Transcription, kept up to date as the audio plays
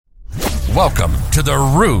Welcome to the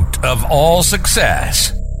root of all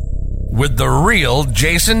success with the real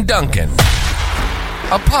Jason Duncan,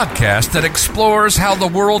 a podcast that explores how the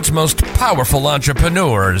world's most powerful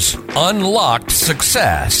entrepreneurs unlocked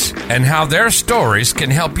success and how their stories can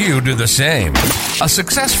help you do the same. A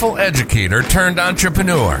successful educator turned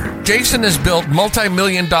entrepreneur, Jason has built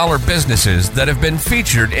multi-million-dollar businesses that have been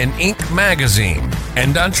featured in Inc. magazine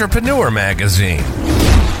and Entrepreneur magazine.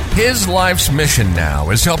 His life's mission now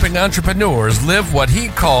is helping entrepreneurs live what he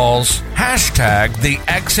calls #the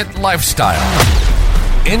exit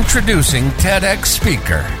lifestyle. Introducing TEDx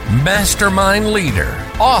speaker, mastermind leader,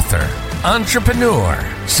 author, entrepreneur,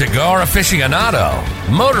 cigar aficionado,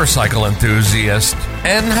 motorcycle enthusiast,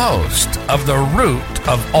 and host of The Root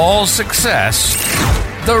of All Success,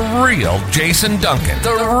 the real Jason Duncan.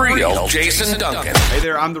 The real Jason Duncan. Hey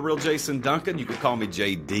there, I'm the real Jason Duncan. You can call me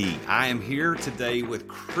JD. I am here today with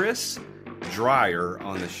Chris Dreyer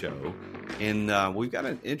on the show. And we've got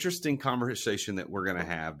an interesting conversation that we're going to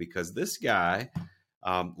have because this guy,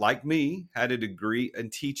 like me, had a degree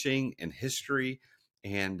in teaching and history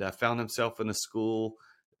and found himself in a school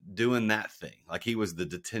doing that thing. Like he was the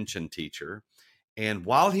detention teacher. And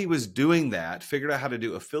while he was doing that, figured out how to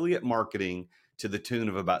do affiliate marketing to the tune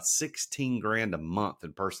of about 16 grand a month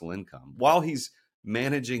in personal income while he's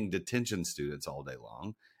managing detention students all day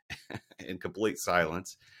long in complete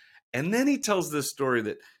silence. And then he tells this story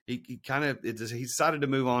that he decided to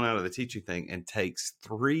move on out of the teaching thing and takes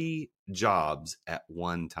 3 jobs at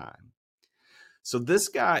one time. So this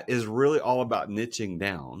guy is really all about niching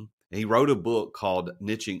down. He wrote a book called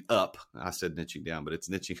Niching Up. I said niching down, but it's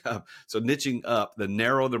niching up. So niching up, the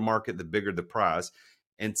narrower the market, the bigger the prize.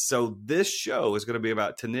 And so this show is going to be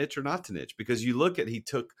about to niche or not to niche, because you look at, he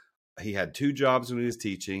had 2 jobs when he was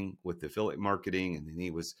teaching with the affiliate marketing, and then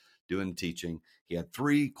he was doing teaching. He had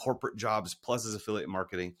 3 corporate jobs plus his affiliate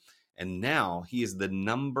marketing. And now he is the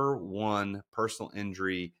number 1 personal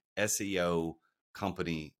injury SEO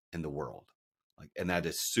company in the world. And that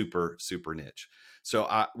is super, super niche. So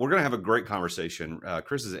we're going to have a great conversation.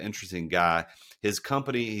 Chris is an interesting guy. His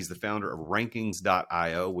company, he's the founder of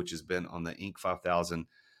rankings.io, which has been on the Inc. 5000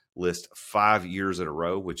 list 5 years in a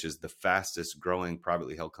row, which is the fastest growing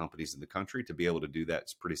privately held companies in the country. To be able to do that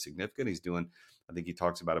is pretty significant. He's doing, I think he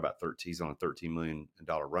talks about 13, he's on a $13 million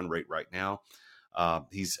run rate right now.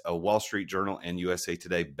 He's a Wall Street Journal and USA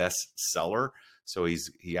Today bestseller. So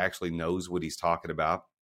he actually knows what he's talking about.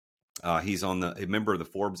 He's a member of the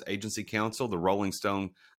Forbes Agency Council, the Rolling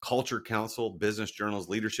Stone Culture Council, Business Journal's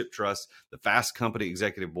Leadership Trust, the Fast Company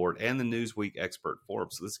Executive Board, and the Newsweek Expert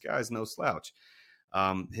Forbes. So this guy's no slouch.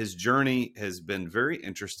 His journey has been very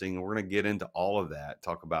interesting, and we're going to get into all of that,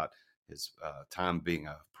 talk about his time being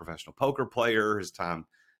a professional poker player, his time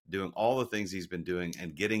doing all the things he's been doing,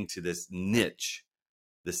 and getting to this niche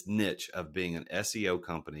of being an SEO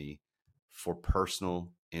company for personal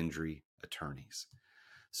injury attorneys.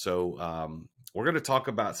 So we're going to talk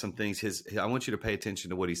about some things. I want you to pay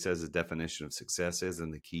attention to what he says his definition of success is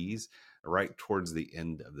and the keys right towards the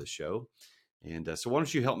end of the show. And so why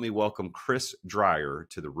don't you help me welcome Chris Dreyer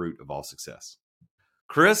to the Root of All Success.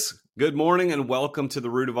 Chris, good morning and welcome to the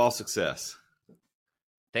Root of All Success.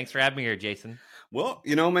 Thanks for having me here, Jason. Well,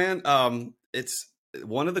 man, it's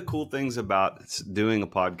one of the cool things about doing a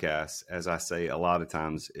podcast, as I say a lot of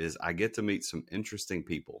times, is I get to meet some interesting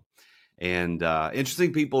people. And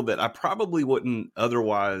interesting people that I probably wouldn't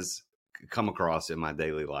otherwise come across in my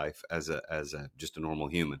daily life as just a normal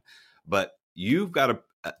human. But you've got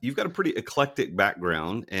a pretty eclectic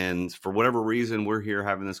background, and for whatever reason, we're here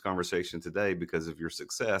having this conversation today because of your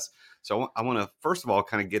success. So I want to first of all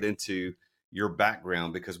kind of get into your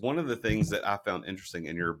background, because one of the things that I found interesting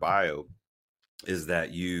in your bio is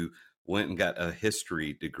that you went and got a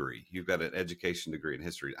history degree. You've got an education degree in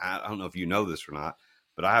history. I don't know if you know this or not,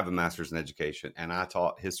 but I have a master's in education and I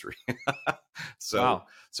taught history. So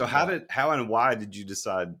how and why did you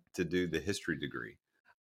decide to do the history degree?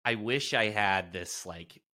 I wish I had this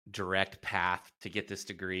direct path to get this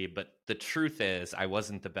degree, but the truth is I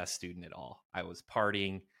wasn't the best student at all. I was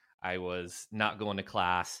partying. I was not going to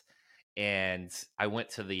class. And I went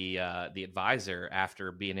to the advisor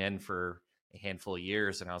after being in for a handful of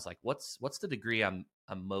years. And I was like, what's the degree I'm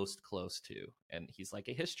most close to? And he's like,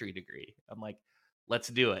 a history degree. I'm like, let's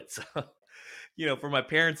do it. So, for my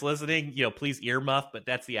parents listening, please earmuff, but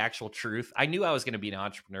that's the actual truth. I knew I was going to be an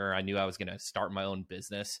entrepreneur. I knew I was going to start my own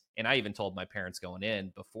business. And I even told my parents going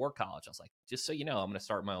in before college, I was like, just so you know, I'm going to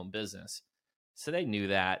start my own business. So they knew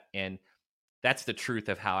that. And that's the truth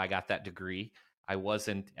of how I got that degree. I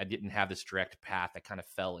didn't have this direct path. I kind of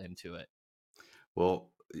fell into it.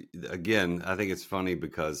 Well, again, I think it's funny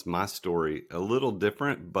because my story a little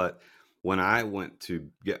different, but when I went to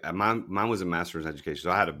get mine was a master's in education.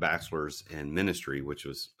 So I had a bachelor's in ministry, which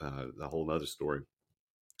was a whole other story.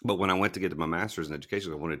 But when I went to get to my master's in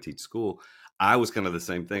education, I wanted to teach school. I was kind of the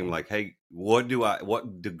same thing. Like, hey, what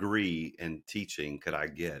degree in teaching could I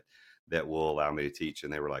get that will allow me to teach?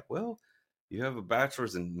 And they were like, well, you have a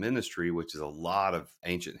bachelor's in ministry, which is a lot of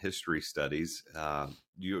ancient history studies.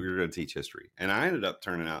 You're going to teach history. And I ended up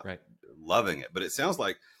turning out loving it. But it sounds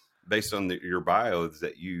like, based on your bio,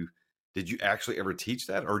 that did you actually ever teach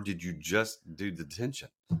that, or did you just do the detention?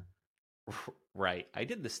 Right. I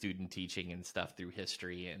did the student teaching and stuff through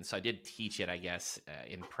history. And so I did teach it, I guess,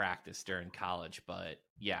 in practice during college. But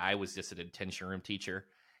yeah, I was just a detention room teacher.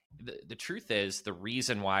 The truth is, the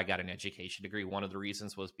reason why I got an education degree, one of the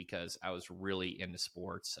reasons was because I was really into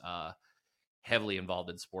sports, heavily involved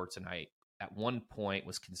in sports. And I, at one point,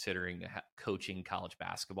 was considering coaching college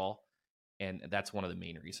basketball. And that's one of the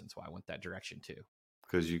main reasons why I went that direction too.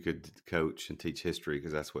 Because you could coach and teach history,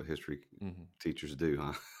 because that's what history teachers do,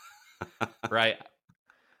 huh? Right.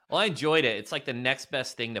 Well, I enjoyed it. It's like the next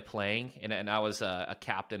best thing to playing. And I was a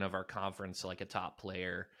captain of our conference, like a top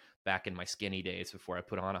player back in my skinny days before I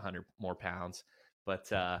put on 100 more pounds.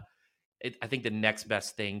 But I think the next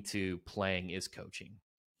best thing to playing is coaching.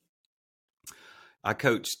 I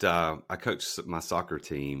coached my soccer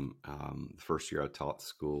team the first year I taught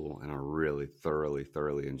school, and I really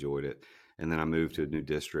thoroughly enjoyed it. And then I moved to a new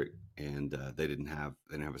district, and they didn't have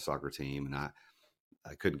a soccer team, and I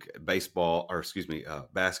couldn't basketball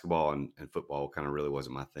and football kind of really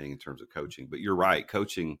wasn't my thing in terms of coaching. But you're right,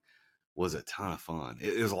 coaching was a ton of fun.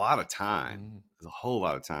 It was a lot of time. It was a whole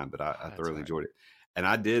lot of time, but I thoroughly enjoyed it. And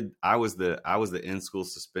I was the in-school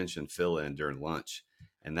suspension fill-in during lunch.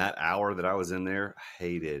 And that hour that I was in there, I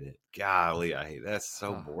hated it. Golly, I hate it. That's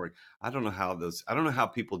so boring. I don't know how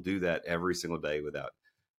people do that every single day without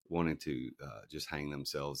wanting to just hang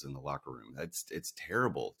themselves in the locker room. It's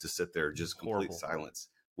terrible to sit there just complete silence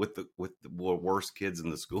with the worst kids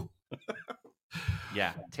in the school.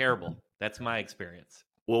 Yeah, terrible. That's my experience.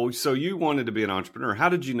 Well, so you wanted to be an entrepreneur. How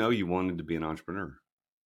did you know you wanted to be an entrepreneur?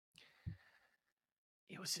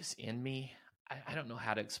 It was just in me. I don't know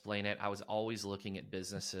how to explain it. I was always looking at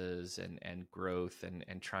businesses and growth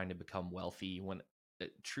and trying to become wealthy.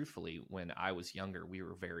 Truthfully, when I was younger, we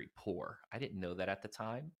were very poor. I didn't know that at the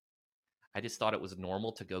time. I just thought it was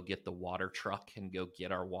normal to go get the water truck and go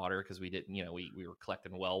get our water, because we didn't, we were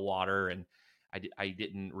collecting well water. And I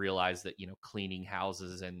didn't realize that, cleaning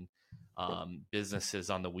houses and businesses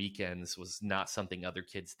on the weekends was not something other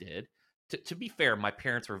kids did. To be fair, my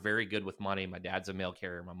parents were very good with money. My dad's a mail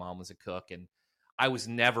carrier. My mom was a cook, and I was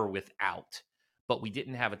never without, but we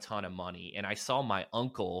didn't have a ton of money. And I saw my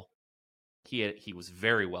uncle, he was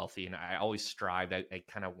very wealthy, and I always strived. I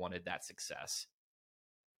kind of wanted that success.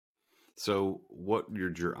 So what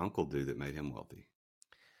did your uncle do that made him wealthy?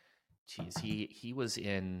 Geez, he was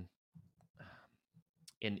in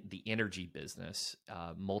the energy business,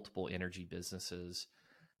 multiple energy businesses,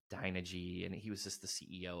 Dynegy, and he was just the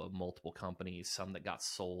CEO of multiple companies, some that got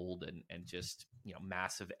sold, and just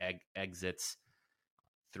massive exits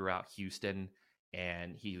throughout Houston.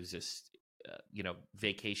 And he was just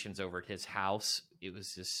vacations over at his house. It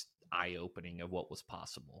was just eye-opening of what was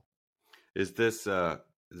possible. Is this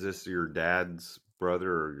your dad's brother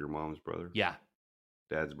or your mom's brother? Yeah,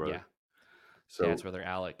 dad's brother. Yeah, so dad's brother,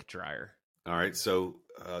 Alec Dreyer. All right. So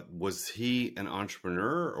was he an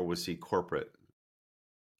entrepreneur or was he corporate?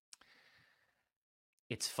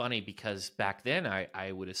 It's funny because back then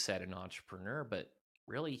I would have said an entrepreneur, but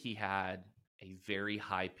really he had a very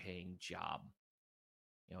high paying job.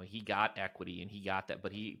 He got equity and he got that,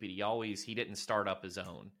 but he didn't start up his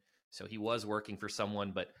own. So he was working for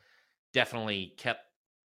someone, but definitely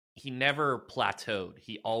he never plateaued.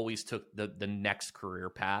 He always took the next career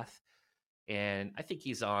path. And I think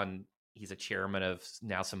he's a chairman of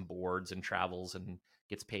now some boards and travels and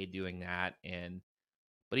gets paid doing that.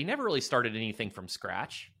 But he never really started anything from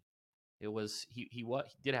scratch. It was he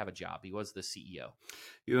did have a job. He was the CEO.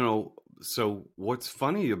 So what's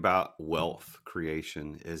funny about wealth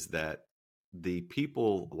creation is that the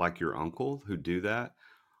people like your uncle who do that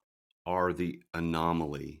are the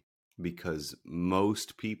anomaly, because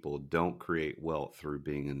most people don't create wealth through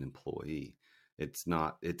being an employee. It's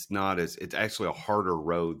actually a harder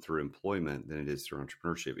road through employment than it is through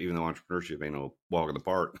entrepreneurship, even though entrepreneurship ain't no walk in the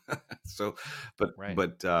park.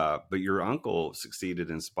 But your uncle succeeded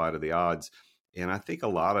in spite of the odds. And I think a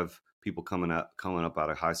lot of people coming up out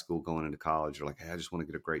of high school, going into college, are like, hey, I just want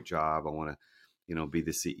to get a great job. I want to, be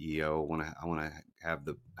the CEO. I want to have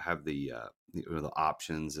the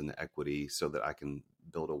options and the equity so that I can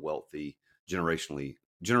build a wealthy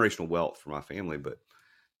generational wealth for my family. But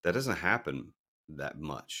that doesn't happen that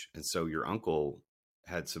much. And so your uncle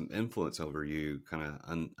had some influence over you kind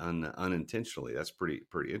of unintentionally. That's pretty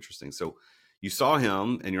interesting. So you saw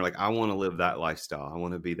him and you're like, I want to live that lifestyle. I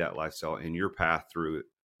want to be that lifestyle. And your path through it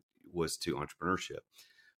was to entrepreneurship.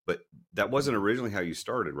 But that wasn't originally how you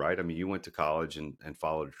started, right? I mean, you went to college and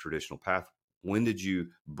followed a traditional path. When did you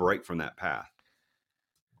break from that path?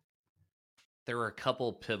 There were a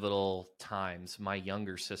couple pivotal times. My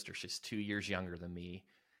younger sister, she's 2 years younger than me,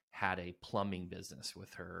 had a plumbing business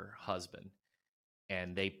with her husband.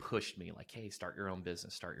 And they pushed me like, hey, start your own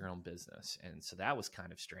business, start your own business. And so that was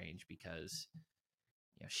kind of strange because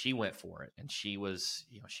she went for it, and she was,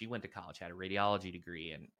 she went to college, had a radiology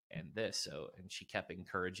degree and she kept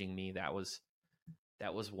encouraging me. That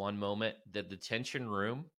was one moment. The detention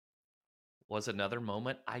room was another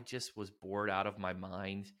moment. I just was bored out of my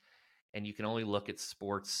mind. And you can only look at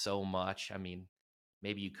sports so much. I mean,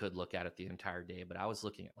 maybe you could look at it the entire day, but I was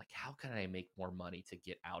looking at like, how can I make more money to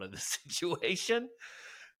get out of this situation?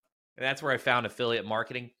 And that's where I found affiliate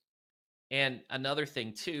marketing. And another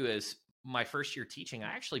thing too is my first year teaching,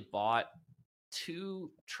 I actually bought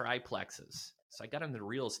 2 triplexes. So I got into the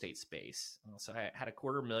real estate space. So I had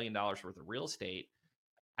 $250,000 worth of real estate.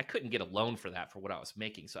 I couldn't get a loan for that for what I was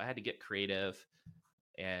making. So I had to get creative.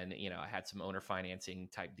 And, I had some owner financing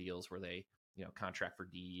type deals where they, contract for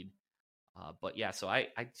deed. But yeah, so I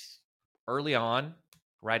early on,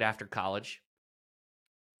 right after college.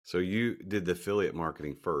 So you did the affiliate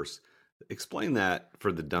marketing first. Explain that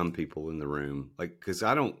for the dumb people in the room. Like, because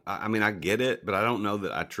I mean, I get it, but I don't know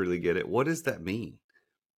that I truly get it. What does that mean?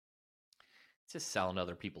 It's just selling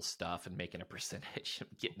other people's stuff and making a percentage,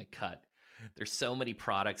 getting a cut. There's so many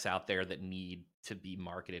products out there that need to be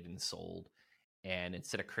marketed and sold. And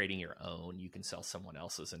instead of creating your own, you can sell someone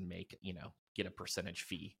else's and make, get a percentage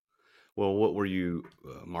fee. Well, what were you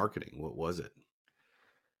marketing? What was it?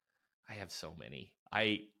 I have so many.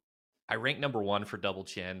 I ranked number 1 for Double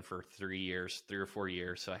Chin for 3 or 4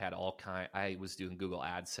 years. So I had I was doing Google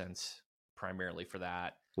AdSense primarily for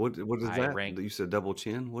that. What is that? You said Double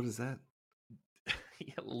Chin? What is that?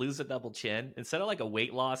 Lose a double chin. Instead of like a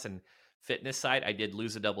weight loss and fitness site, I did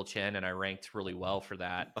lose a double chin, and I ranked really well for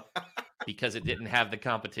that. Because it didn't have the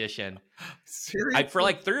competition. Seriously? For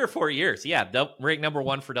like 3 or 4 years. Yeah. Ranked number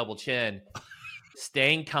 1 for Double Chin.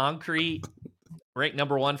 Staying Concrete. Ranked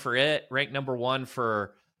number 1 for it. Ranked number 1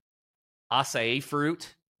 for acai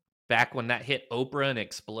fruit. Back when that hit Oprah and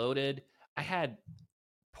exploded. I had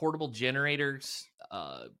portable generators,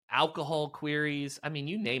 alcohol queries. I mean,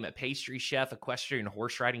 you name it. Pastry chef, equestrian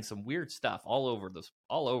horse riding, some weird stuff all over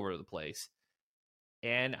the place.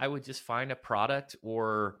 And I would just find a product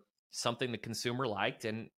or something the consumer liked,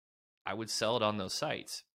 and I would sell it on those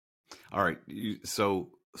sites. All right. So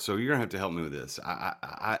you're gonna have to help me with this.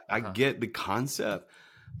 I get the concept,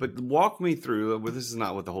 but walk me through. Well, this is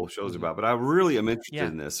not what the whole show's about, but I really am interested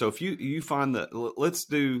in this. So if you find let's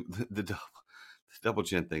do the double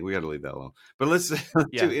chin thing. We got to leave that alone. But let's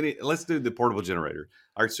do the portable generator.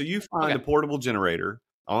 All right. So you find a portable generator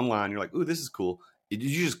online. You're like, ooh, this is cool. Did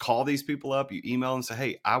you just call these people up? You email and say,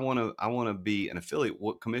 hey, I want to be an affiliate.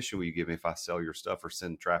 What commission will you give me if I sell your stuff or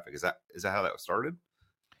send traffic? Is that how that started?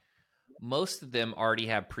 Most of them already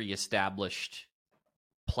have pre-established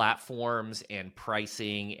platforms and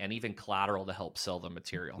pricing and even collateral to help sell the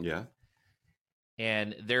material. Yeah.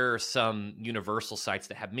 And there are some universal sites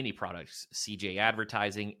that have many products, CJ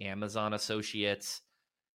Advertising, Amazon Associates,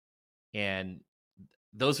 and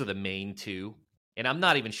those are the main 2. And I'm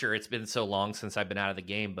not even sure, it's been so long since I've been out of the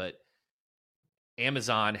game, but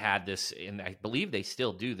Amazon had this, and I believe they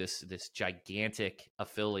still do this gigantic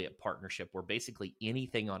affiliate partnership where basically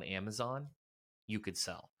anything on Amazon you could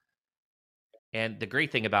sell. And the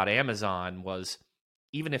great thing about Amazon was,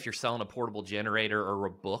 even if you're selling a portable generator or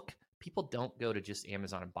a book, people don't go to just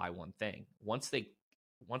Amazon and buy one thing. Once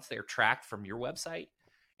they're tracked from your website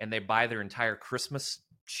and they buy their entire Christmas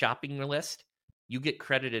shopping list, you get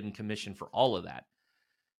credited and commission for all of that.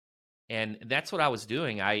 And that's what I was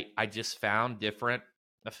doing. I just found different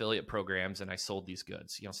affiliate programs and I sold these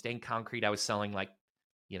goods. Staying Concrete, I was selling like,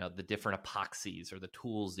 the different epoxies or the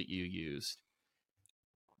tools that you used.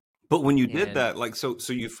 But when you did that, like, so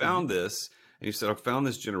you found this and you said, I found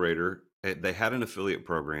this generator. They had an affiliate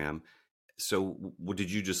program. So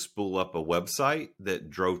did you just spool up a website that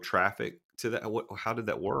drove traffic to that? How did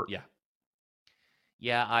that work?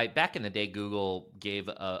 Yeah, back in the day, Google gave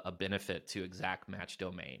a benefit to exact match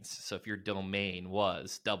domains. So if your domain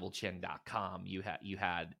was doublechin.com, you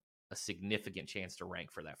had a significant chance to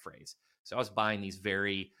rank for that phrase. So I was buying these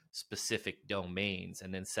very specific domains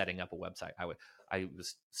and then setting up a website. I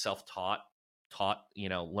was self-taught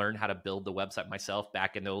learned how to build the website myself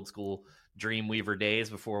back in the old school Dreamweaver days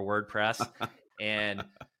before WordPress, and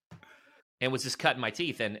was just cutting my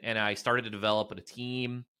teeth. And I started to develop a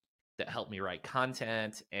team that helped me write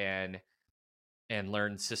content and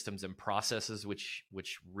learn systems and processes, which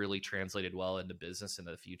really translated well into business in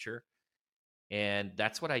the future. And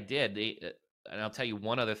that's what I did. And I'll tell you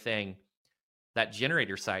one other thing, that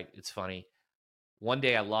generator site, it's funny. One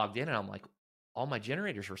day I logged in and I'm like, all my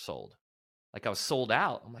generators were sold. Like I was sold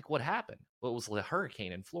out. I'm like, what happened? Well, it was the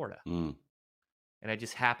hurricane in Florida. And I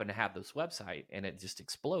just happened to have this website and it just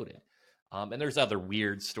exploded. And there's other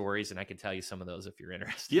weird stories, and I can tell you some of those if you're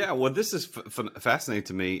interested. Yeah, well, this is fascinating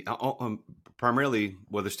to me. Primarily,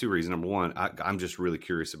 well, there's two reasons. Number one, I'm just really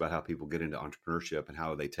curious about how people get into entrepreneurship and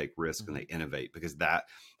how they take risk and they innovate, because that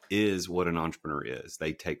is what an entrepreneur is.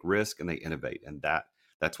 They take risk and they innovate, and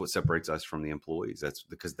that's what separates us from the employees. That's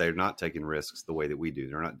because they're not taking risks the way that we do.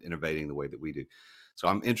 They're not innovating the way that we do. So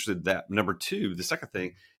I'm interested in that. Number two, the second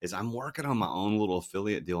thing is I'm working on my own little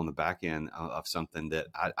affiliate deal on the back end of something that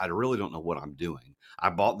I really don't know what I'm doing. I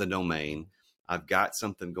bought the domain. I've got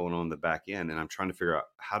something going on in the back end, and I'm trying to figure out,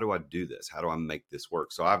 how do I do this? How do I make this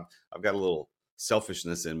work? So I've got a little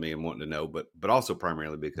selfishness in me and wanting to know, but also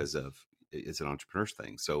primarily because of it's an entrepreneur's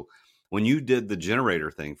thing. So when you did the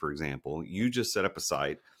generator thing, for example, you just set up a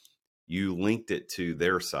site, you linked it to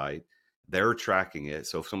their site. They're tracking it.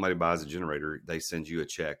 So if somebody buys a generator, they send you a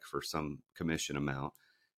check for some commission amount.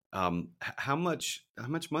 How much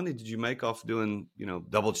money did you make off doing,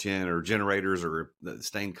 double chin or generators or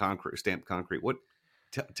stamped concrete? What,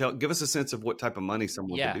 give us a sense of what type of money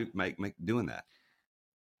someone could make doing that.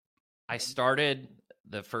 I started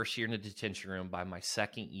the first year in the detention room. By my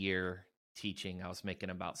second year teaching, I was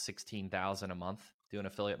making about $16,000 a month doing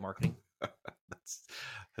affiliate marketing.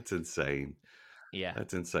 That's insane. Yeah.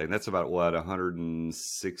 That's insane. That's about what,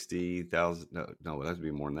 160,000? No, that'd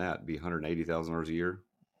be more than that. It'd be $180,000 a year.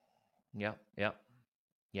 Yep.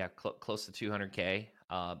 Yeah. Close to 200K.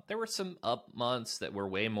 There were some up months that were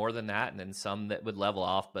way more than that, and then some that would level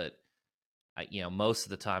off. But most of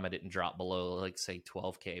the time I didn't drop below, like say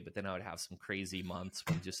 12K, but then I would have some crazy months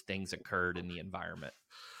when just things occurred in the environment.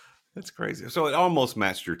 That's crazy. So it almost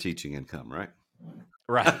matched your teaching income, right?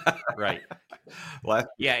 Right.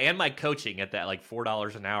 Yeah, and my coaching at that, like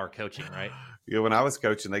 $4 an hour coaching, right? Yeah, when I was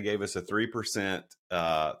coaching, they gave us a 3%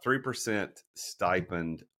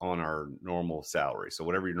 stipend on our normal salary. So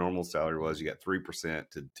whatever your normal salary was, you got 3%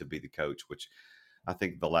 to be the coach, which I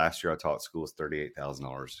think the last year I taught school was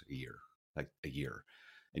 $38,000 a year, like a year.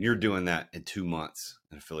 And you're doing that in 2 months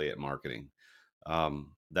in affiliate marketing.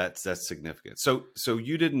 That's significant. So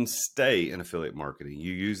you didn't stay in affiliate marketing.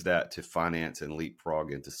 You used that to finance and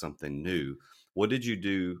leapfrog into something new. What did you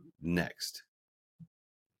do next?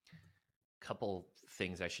 Couple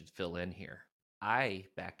things I should fill in here. I,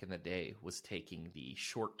 back in the day, was taking the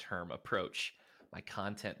short-term approach. My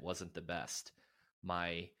content wasn't the best.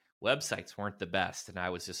 My websites weren't the best. And I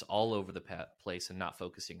was just all over the place and not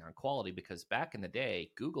focusing on quality, because back in the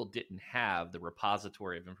day, Google didn't have the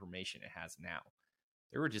repository of information it has now.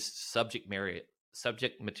 There were just subject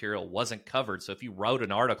material wasn't covered. So if you wrote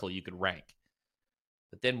an article, you could rank.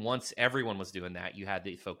 But then once everyone was doing that, you had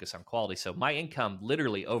to focus on quality. So my income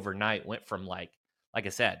literally overnight went from like I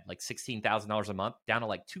said, like $16,000 a month down to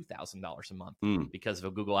like $2,000 a month because of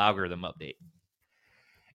a Google algorithm update.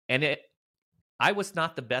 And I was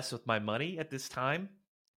not the best with my money at this time.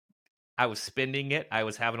 I was spending it. I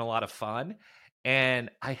was having a lot of fun, and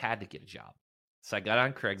I had to get a job. So I got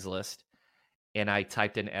on Craigslist. And I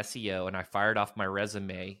typed in SEO, and I fired off my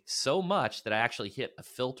resume so much that I actually hit a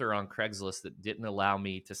filter on Craigslist that didn't allow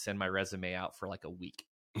me to send my resume out for like a week.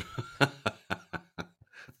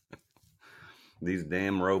 These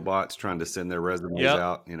damn robots trying to send their resumes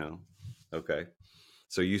out, Okay.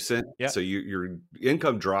 So you sent, so your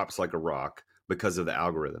income drops like a rock because of the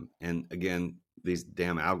algorithm. And again, these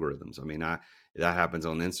damn algorithms. I mean, that happens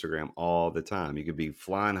on Instagram all the time. You could be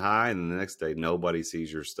flying high, and the next day nobody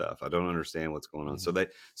sees your stuff. I don't understand what's going on.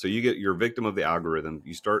 So you're a victim of the algorithm.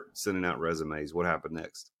 You start sending out resumes. What happened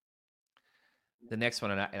next? The next one,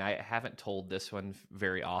 and I haven't told this one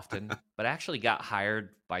very often, but I actually got hired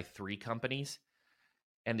by 3 companies.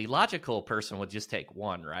 And the logical person would just take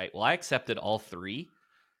one, right? Well, I accepted all 3,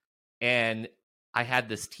 and I had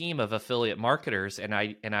this team of affiliate marketers, and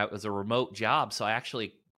I was a remote job, so I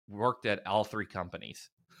actually worked at all 3 companies.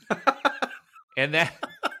 and that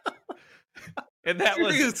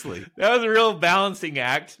Seriously? was a real balancing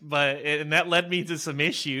act, and that led me to some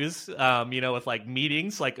issues, with like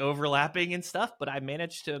meetings, like overlapping and stuff, but I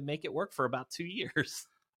managed to make it work for about 2 years.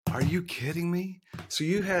 Are you kidding me? So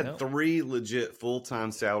you had 3 legit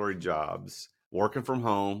full-time salary jobs working from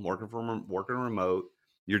home, working remote.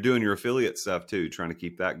 You're doing your affiliate stuff too, trying to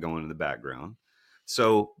keep that going in the background.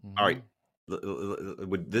 So, all right,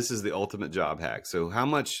 Mhm. this is the ultimate job hack. So,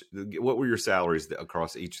 what were your salaries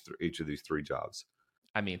across each of these three jobs?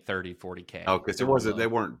 I mean, 30, 40K. Oh, because They were they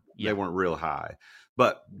low. Yeah. weren't real high,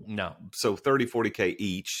 but No. so 30, 40K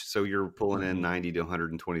each. So you're pulling in 90 to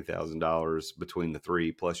 $120,000 between the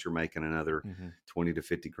three, plus you're making another Mm-hmm. 20 to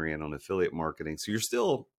 50 grand on affiliate marketing. So you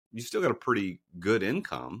still got a pretty good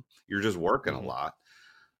income. You're just working a Mm-hmm. lot.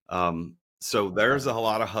 So there's a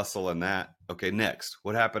lot of hustle in that. Okay, next,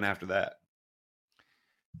 what happened after that?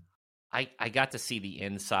 I got to see the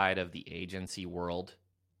inside of the agency world,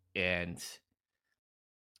 and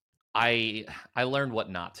I I learned what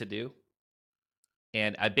not to do.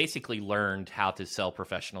 And I basically learned how to sell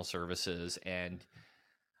professional services. And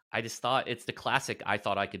I just thought it's the classic, I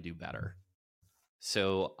thought I could do better.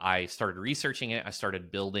 So I started researching it. I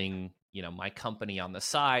started building, my company on the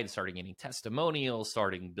side, started getting testimonials,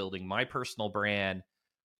 starting building my personal brand,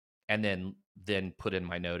 and then put in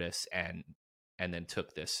my notice and then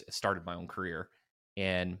started my own career.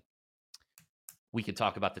 And we could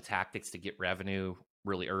talk about the tactics to get revenue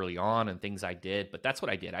really early on and things I did, but that's what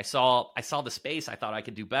I did. I saw the space, I thought I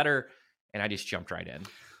could do better, and I just jumped right in.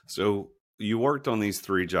 So you worked on these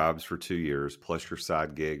three jobs for 2 years, plus your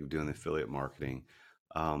side gig of doing the affiliate marketing.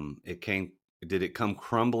 Did it come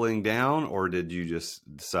crumbling down, or did you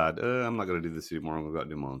just decide, I'm not going to do this anymore, I'm going to go out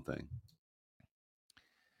and do my own thing?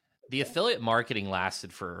 The affiliate marketing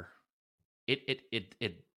lasted for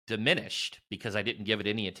it diminished because I didn't give it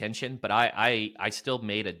any attention, but I still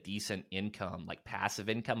made a decent income, like passive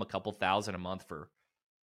income, a couple thousand a month for,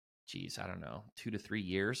 geez, I don't know, 2 to 3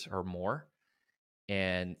 years or more.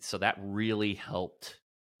 And so that really helped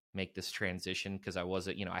make this transition because I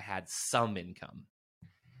wasn't, I had some income.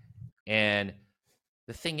 And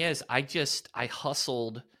the thing is, I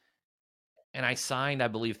hustled and I signed, I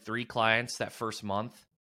believe, 3 clients that first month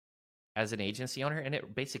as an agency owner, and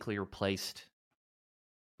it basically replaced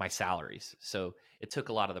my salaries. So it took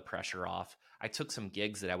a lot of the pressure off. I took some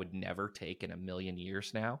gigs that I would never take in a million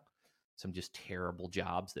years now. Some just terrible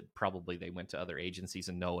jobs that probably they went to other agencies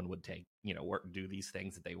and no one would take, work, do these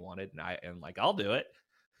things that they wanted. And like, I'll do it.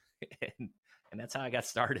 and that's how I got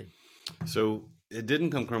started. So it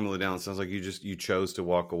didn't come crumbling down. It sounds like you chose to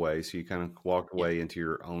walk away. So you kind of walked Yeah. away into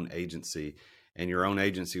your own agency, and your own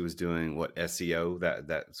agency was doing what, SEO?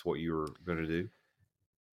 That's what you were going to do.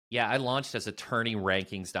 Yeah, I launched as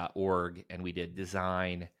attorneyrankings.org and we did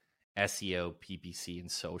design, SEO, PPC,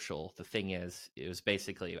 and social. The thing is, it was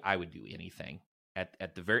basically I would do anything.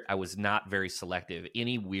 I was not very selective.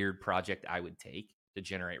 Any weird project I would take to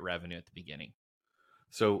generate revenue at the beginning.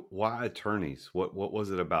 So why attorneys? What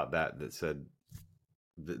was it about that said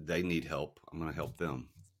that they need help? I'm going to help them.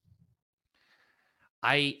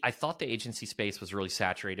 I thought the agency space was really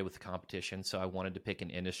saturated with competition, so I wanted to pick an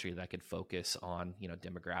industry that I could focus on,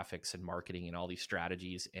 demographics and marketing and all these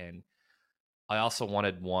strategies. And I also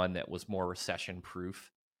wanted one that was more recession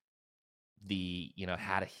proof.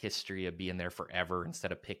 Had a history of being there forever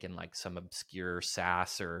instead of picking like some obscure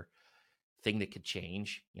SaaS or thing that could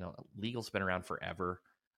change. Legal's been around forever.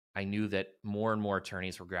 I knew that more and more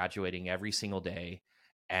attorneys were graduating every single day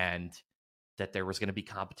and that there was going to be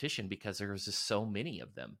competition because there was just so many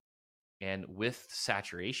of them. And with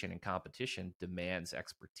saturation and competition demands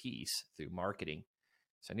expertise through marketing.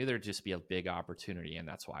 So I knew there'd just be a big opportunity, and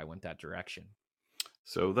that's why I went that direction.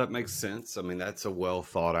 So that makes sense. I mean, that's a well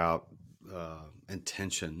thought out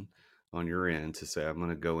intention on your end to say, I'm going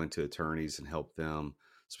to go into attorneys and help them,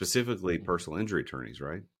 specifically Mhm. personal injury attorneys,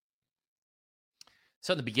 right?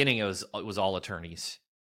 So in the beginning, it was all attorneys,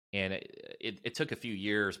 and it took a few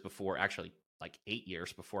years before, actually like 8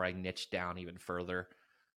 years before I niched down even further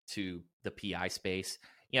to the PI space.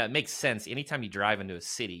 Yeah, it makes sense. Anytime you drive into a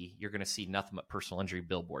city, you're going to see nothing but personal injury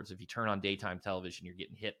billboards. If you turn on daytime television, you're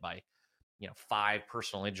getting hit by 5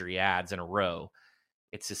 personal injury ads in a row.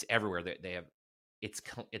 It's just everywhere. They have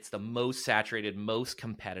it's the most saturated, most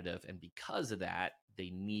competitive, and because of that,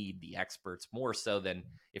 they need the experts more so than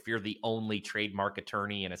if you're the only trademark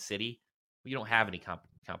attorney in a city. You don't have any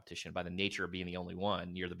competition by the nature of being the only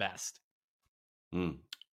one. You're the best. Mm.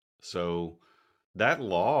 So that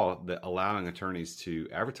law that allowing attorneys to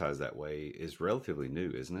advertise that way is relatively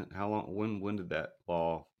new, isn't it? How long? When did that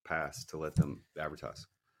law pass to let them advertise?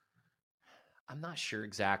 I'm not sure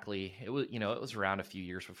exactly. It was around a few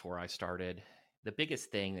years before I started. The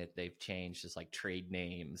biggest thing that they've changed is like trade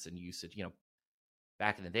names and usage.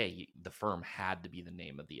 Back in the day, the firm had to be the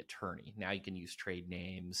name of the attorney. Now you can use trade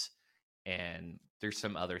names, and there's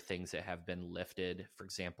some other things that have been lifted. For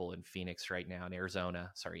example, in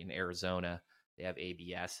Arizona, They have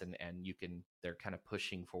ABS, and they're kind of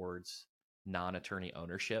pushing towards non-attorney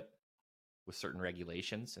ownership with certain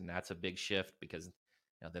regulations, and that's a big shift because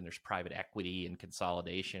then there's private equity and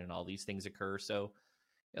consolidation and all these things occur. So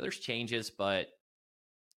there's changes, but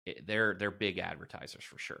they're big advertisers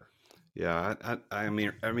for sure. Yeah, I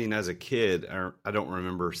mean, as a kid, I don't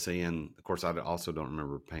remember seeing. Of course, I also don't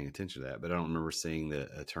remember paying attention to that, but I don't remember seeing the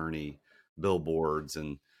attorney billboards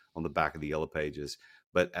and on the back of the yellow pages.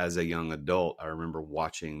 But as a young adult, I remember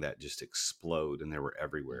watching that just explode, and they were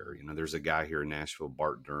everywhere. There's a guy here in Nashville,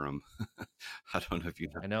 Bart Durham. I don't know if you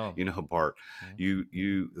know. I know. You know Bart. Yeah.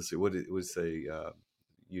 Let's see, what it was say.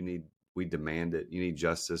 We demand it. You need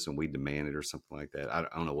justice, and we demand it, or something like that. I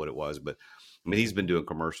don't know what it was, but I mean, he's been doing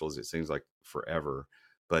commercials, it seems like forever,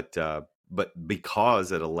 but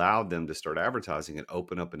because it allowed them to start advertising and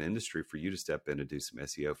open up an industry for you to step in and do some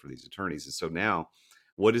SEO for these attorneys. And so now,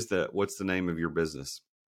 what's the name of your business?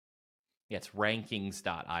 Yeah, it's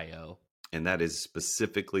rankings.io. And that is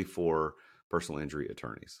specifically for personal injury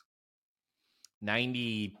attorneys.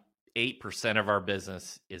 98% of our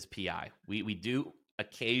business is PI. We do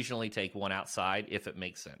occasionally take one outside if it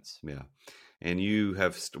makes sense. Yeah. And you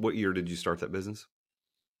have, what year did you start that business?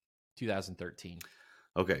 2013.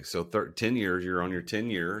 Okay. So 10 years, you're on your 10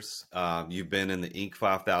 years. You've been in the Inc.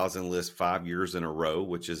 5000 list 5 years in a row,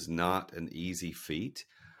 which is not an easy feat.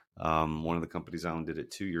 One of the companies I own did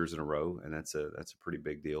it 2 years in a row, and that's a pretty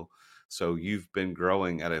big deal. So you've been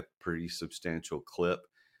growing at a pretty substantial clip.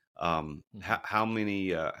 How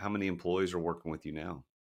many employees are working with you now?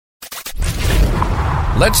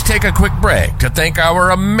 Let's take a quick break to thank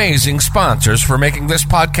our amazing sponsors for making this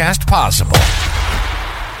podcast possible.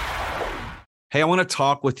 Hey, I want to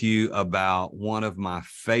talk with you about one of my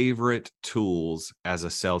favorite tools as a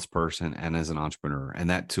salesperson and as an entrepreneur, and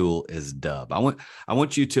that tool is Dub. I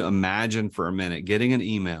want you to imagine for a minute getting an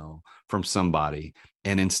email from somebody,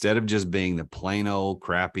 and instead of just being the plain old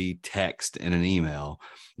crappy text in an email,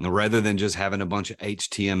 rather than just having a bunch of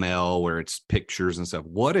HTML where it's pictures and stuff,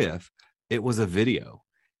 what if it was a video?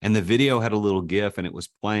 And the video had a little GIF, and it was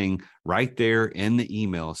playing right there in the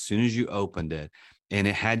email as soon as you opened it, and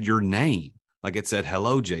it had your name. Like it said,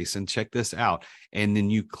 "Hello, Jason, check this out." And then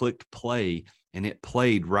you clicked play, and it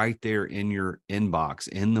played right there in your inbox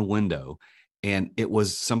in the window. And it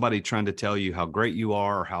was somebody trying to tell you how great you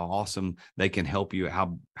are, or how awesome they can help you,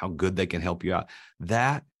 how good they can help you out.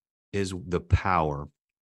 That is the power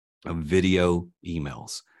of video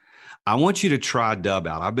emails. I want you to try Dub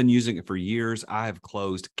out. I've been using it for years. I have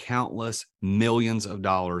closed countless millions of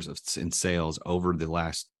dollars in sales over the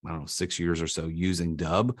last, 6 years or so using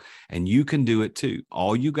Dub, and you can do it too.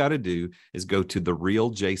 All you got to do is go to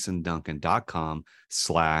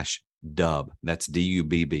therealjasonduncan.com/Dub. That's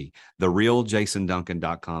DUBB.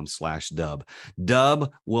 Therealjasonduncan.com/Dub.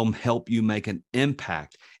 Dub will help you make an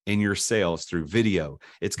impact in your sales through video.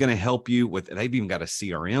 It's going to help you with, they've even got a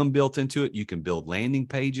CRM built into it. You can build landing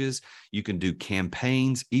pages. You can do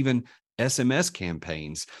campaigns, even SMS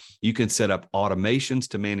campaigns. You can set up automations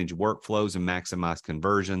to manage workflows and maximize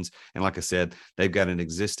conversions. And like I said, they've got an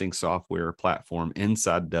existing software platform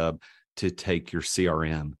inside Dub to take your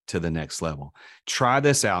CRM to the next level. Try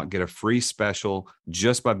this out. Get a free special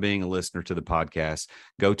just by being a listener to the podcast.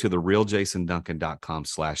 Go to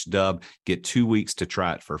therealjasonduncan.com/Dub. Get 2 weeks to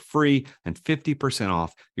try it for free and 50%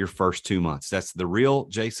 off your first 2 months. That's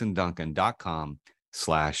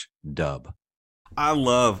therealjasonduncan.com/Dub. I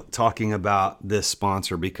love talking about this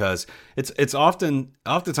sponsor because it's oftentimes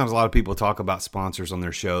a lot of people talk about sponsors on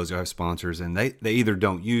their shows or have sponsors, and they either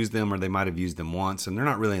don't use them or they might have used them once and they're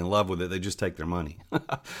not really in love with it. They just take their money.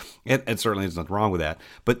 And certainly there's nothing wrong with that.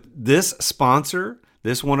 But this sponsor,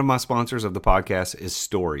 one of my sponsors of the podcast is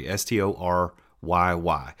Story,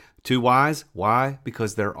 STORYY. 2 Y's. Why?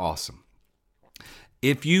 Because they're awesome.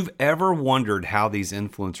 If you've ever wondered how these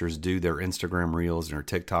influencers do their Instagram reels and their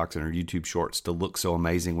TikToks and their YouTube shorts to look so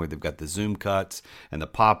amazing, where they've got the zoom cuts and the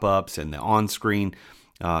pop-ups and the on-screen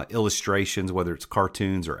illustrations, whether it's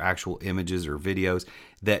cartoons or actual images or videos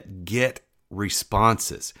that get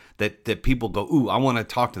responses, that people go, ooh, I want to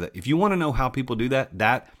talk to that. If you want to know how people do that,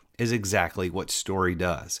 that is exactly what Story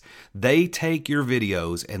does. They take your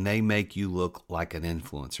videos and they make you look like an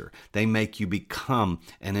influencer. They make you become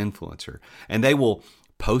an influencer. And they will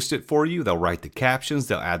post it for you. They'll write the captions.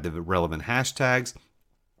 They'll add the relevant hashtags.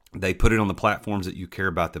 They put it on the platforms that you care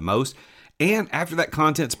about the most. And after that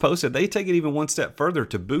content's posted, they take it even one step further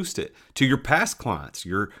to boost it to your past clients,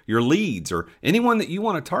 your leads, or anyone that you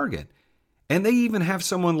want to target. And they even have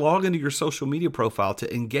someone log into your social media profile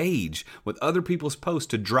to engage with other people's posts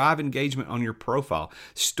to drive engagement on your profile.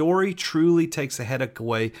 Story truly takes the headache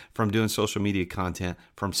away from doing social media content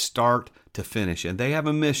from start to finish. And they have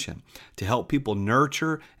a mission to help people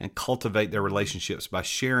nurture and cultivate their relationships by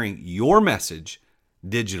sharing your message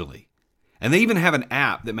digitally. And they even have an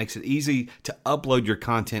app that makes it easy to upload your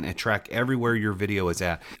content and track everywhere your video is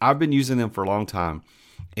at. I've been using them for a long time,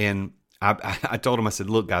 and I told them, I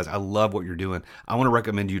said, look, guys, I love what you're doing. I want to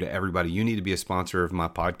recommend you to everybody. You need to be a sponsor of my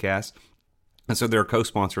podcast. And so they're a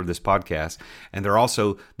co-sponsor of this podcast, and they're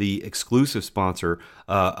also the exclusive sponsor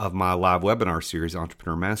of my live webinar series,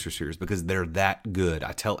 Entrepreneur Master Series, because they're that good.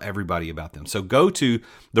 I tell everybody about them. So go to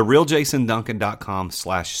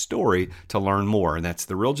therealjasonduncan.com/story to learn more. And that's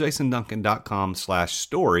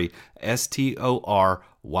therealjasonduncan.com/story, STORYY.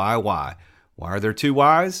 Why are there two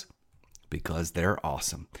Y's? Because they're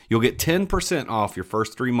awesome. You'll get 10% off your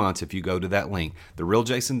first 3 months if you go to that link,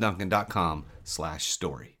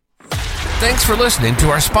 therealjasonduncan.com/story. Thanks for listening to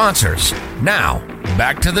our sponsors. Now,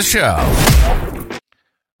 back to the show.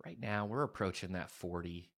 Right now, we're approaching that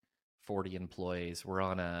 40 employees. We're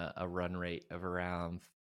on a run rate of around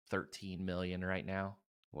 13 million right now.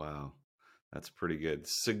 Wow. That's pretty good.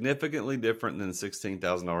 Significantly different than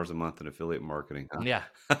 $16,000 a month in affiliate marketing. Huh? Yeah.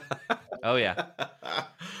 Oh, yeah.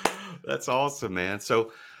 That's awesome, man.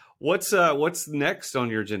 So what's next on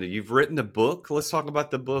your agenda? You've written a book. Let's talk about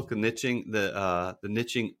the book, niching the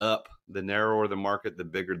niching up. The narrower the market, the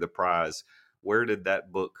bigger the prize. Where did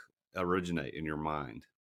that book originate in your mind?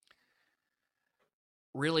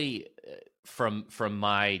 Really, from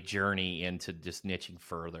my journey into just niching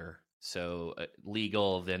further. So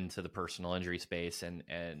legal, then to the personal injury space, and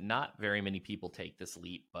not very many people take this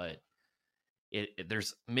leap, but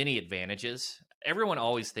there's many advantages. Everyone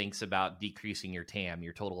always thinks about decreasing your TAM,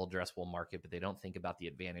 your total addressable market, but they don't think about the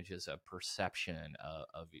advantages of perception,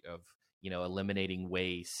 of eliminating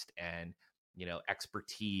waste, and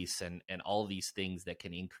expertise, and all these things that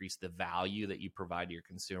can increase the value that you provide to your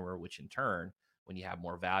consumer, which in turn, when you have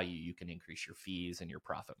more value, you can increase your fees and your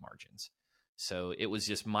profit margins. So it was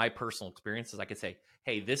just my personal experiences. I could say,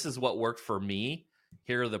 hey, this is what worked for me.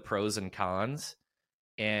 Here are the pros and cons.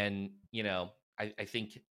 And, I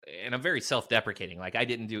think, and I'm very self-deprecating. Like I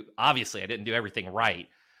didn't do everything right.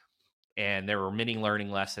 And there were many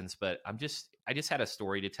learning lessons, but I just had a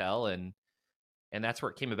story to tell. And that's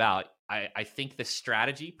where it came about. I think the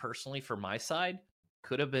strategy personally for my side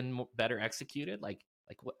could have been better executed. Like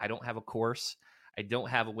I don't have a course. I don't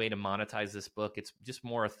have a way to monetize this book. It's just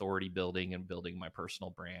more authority building and building my personal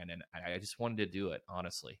brand. And I just wanted to do it,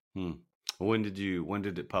 honestly. When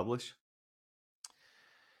did it publish?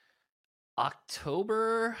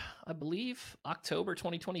 October, I believe, October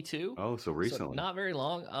 2022. Oh, so recently. So not very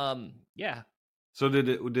long. Yeah. So did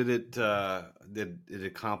it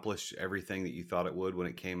accomplish everything that you thought it would when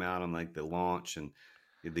it came out on like the launch and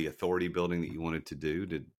the authority building that you wanted to do?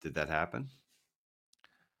 Did that happen?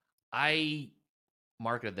 I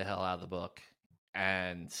marketed the hell out of the book,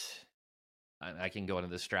 and I can go into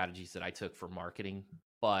the strategies that I took for marketing,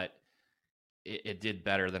 but it did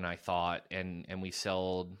better than I thought. And we've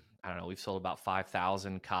sold about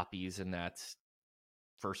 5,000 copies in that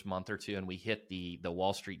first month or two, and we hit the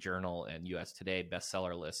Wall Street Journal and US Today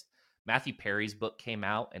bestseller list. Matthew Perry's book came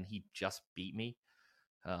out, and he just beat me.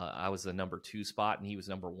 I was the number 2 spot, and he was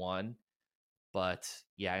number 1. But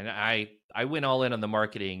yeah, and I went all in on the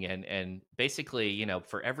marketing, and basically,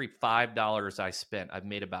 for every $5 I spent, I've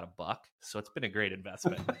made about $1. So it's been a great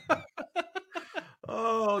investment.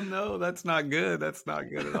 Oh no, that's not good. That's not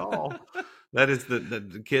good at all. That is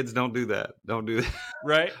the kids don't do that. Don't do that.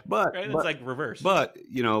 Right. But it's like reverse. But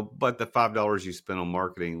the $5 you spent on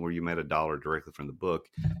marketing, where you made $1 directly from the book,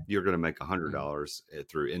 you're going to make $100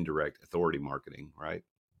 through indirect authority marketing, right?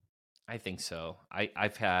 I think so.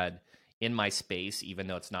 I've had in my space, even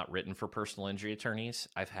though it's not written for personal injury attorneys,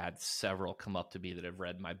 I've had several come up to me that have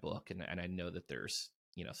read my book, and I know that there's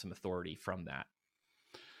some authority from that.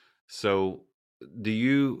 So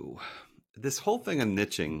this whole thing of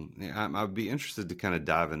niching, I'd be interested to kind of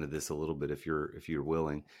dive into this a little bit if you're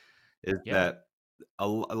willing, is that a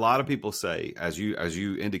lot of people say, as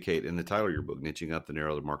you indicate in the title of your book, niching up, the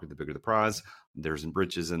narrower the market, the bigger the prize. There's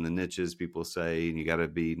britches in the niches, people say, and you got to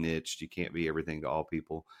be niched. You can't be everything to all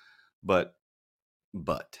people. But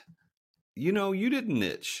you didn't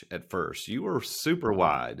niche at first. You were super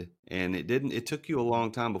wide, and it took you a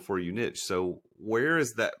long time before you niched. So where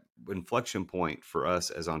is that inflection point for us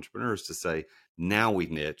as entrepreneurs to say, now we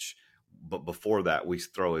niche, but before that we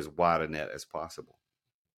throw as wide a net as possible?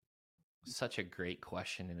 Such a great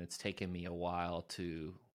question, and it's taken me a while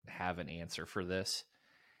to have an answer for this.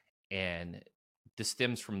 And this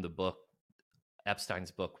stems from the book,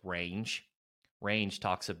 Epstein's book, Range. Range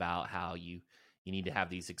talks about how you need to have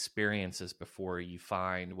these experiences before you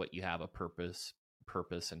find what you have a purpose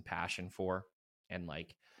and passion for. And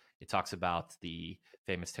like it talks about the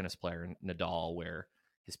famous tennis player Nadal, where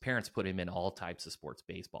his parents put him in all types of sports: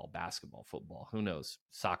 baseball, basketball, football, who knows,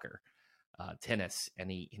 soccer, tennis, and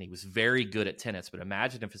he was very good at tennis. But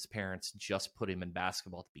imagine if his parents just put him in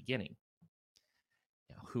basketball at the beginning.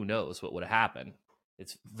 Who knows what would have happened?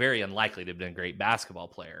 It's very unlikely to have been a great basketball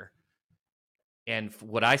player. And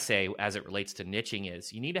what I say as it relates to niching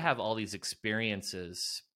is you need to have all these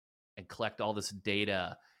experiences and collect all this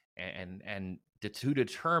data and to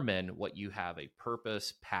determine what you have a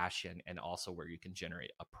purpose, passion, and also where you can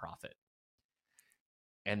generate a profit.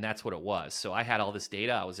 And that's what it was. So I had all this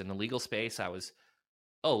data. I was in the legal space. I was,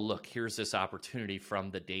 oh, look, here's this opportunity from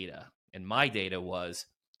the data. And my data was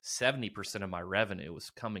 70% of my revenue was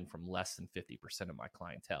coming from less than 50% of my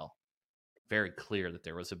clientele. Very clear that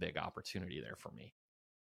there was a big opportunity there for me.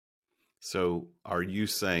 So are you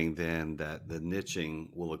saying then that the niching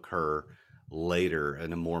will occur later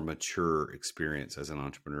in a more mature experience as an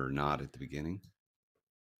entrepreneur, not at the beginning?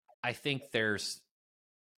 I think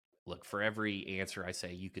look, for every answer I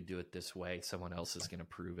say, you could do it this way, someone else is going to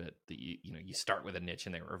prove it. That you start with a niche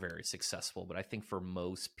and they were very successful. But I think for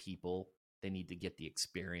most people, they need to get the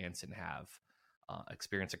experience and have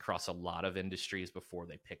experience across a lot of industries before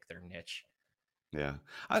they pick their niche. Yeah.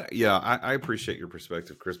 I appreciate your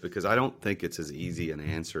perspective, Chris, because I don't think it's as easy an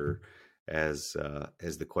answer as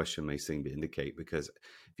the question may seem to indicate. Because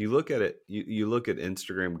if you look at it, you look at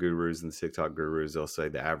Instagram gurus and TikTok gurus, they'll say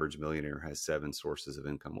the average millionaire has 7 sources of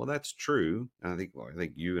income. Well, that's true. And I think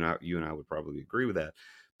you and I would probably agree with that.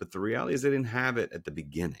 But the reality is they didn't have it at the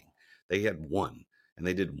beginning. They had one, and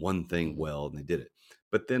they did one thing well, and they did it.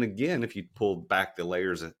 But then again, if you pulled back the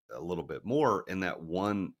layers a little bit more, in that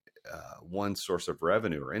one source of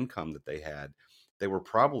revenue or income that they had, they were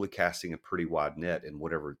probably casting a pretty wide net in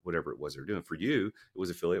whatever it was they're doing. For you, it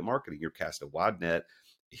was affiliate marketing. You're cast a wide net.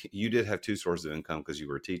 You did have 2 sources of income because you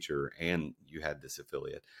were a teacher and you had this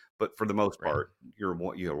affiliate. But for the most part, you're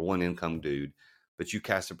one income dude, but you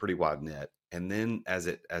cast a pretty wide net. And then as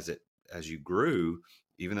you grew,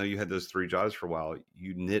 even though you had those 3 jobs for a while,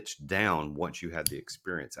 you niched down once you had the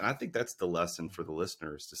experience. And I think that's the lesson for the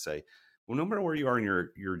listeners to say, well, no matter where you are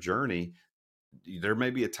in your journey, there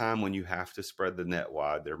may be a time when you have to spread the net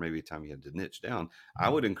wide. There may be a time you have to niche down. I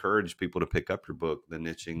would encourage people to pick up your book, The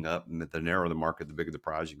Niching Up. The narrower the market, the bigger the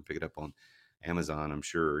prize. You can pick it up on Amazon, I'm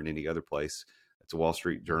sure, and any other place. It's a Wall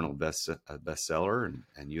Street Journal bestseller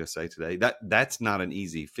and USA Today. That's not an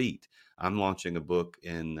easy feat. I'm launching a book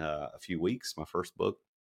in a few weeks, my first book.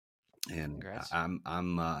 And congrats.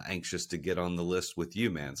 I'm anxious to get on the list with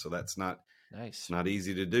you, man. So that's not nice. It's not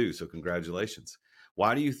easy to do. So congratulations.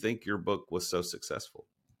 Why do you think your book was so successful?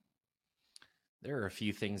 There are a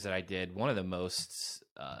few things that I did. One of the most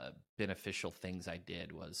beneficial things I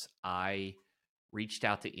did was I reached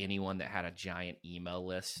out to anyone that had a giant email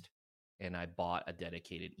list, and I bought a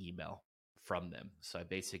dedicated email from them. So I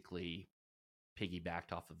basically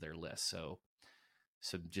piggybacked off of their list. So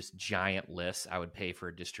just giant lists, I would pay for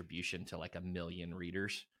a distribution to like 1 million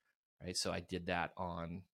readers, right? So I did that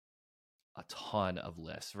on a ton of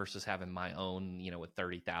lists versus having my own, with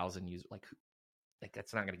 30,000 users. Like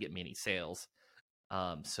that's not going to get me any sales.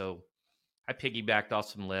 So I piggybacked off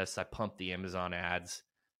some lists. I pumped the Amazon ads.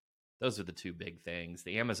 Those are the 2 big things.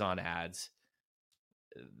 The Amazon ads,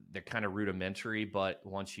 they're kind of rudimentary, but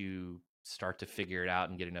once you start to figure it out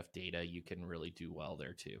and get enough data, you can really do well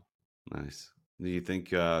there too. Nice. Do you think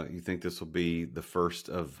this will be the first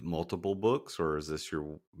of multiple books, or is this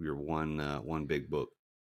your one big book?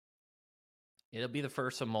 It'll be the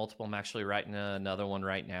first of multiple. I'm actually writing another one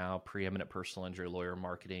right now, Preeminent Personal Injury Lawyer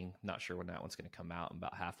Marketing. Not sure when that one's going to come out. I'm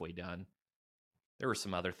about halfway done. There were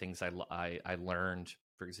some other things I learned.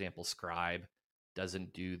 For example, Scribe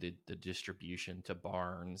doesn't do the distribution to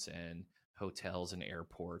barns and hotels and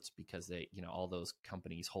airports because they, all those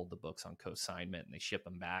companies hold the books on consignment and they ship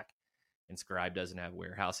them back. And Scribe doesn't have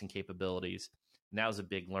warehousing capabilities. And that was a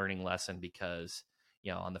big learning lesson because,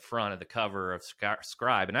 on the front of the cover of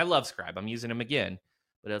Scribe, and I love Scribe, I'm using him again,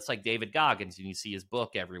 but it's like David Goggins and you see his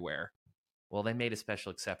book everywhere. Well, they made a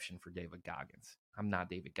special exception for David Goggins. I'm not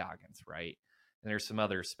David Goggins, right? And there's some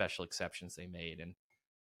other special exceptions they made. And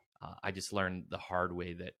I just learned the hard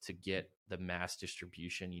way that to get the mass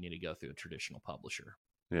distribution, you need to go through a traditional publisher.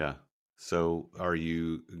 Yeah. So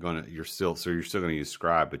you're still going to use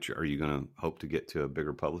Scribe, but are you going to hope to get to a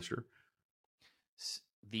bigger publisher?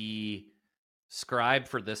 Scribe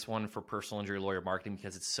for this one for personal injury lawyer marketing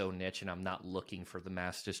because it's so niche and I'm not looking for the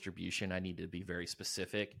mass distribution. I need to be very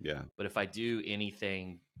specific. Yeah. But if I do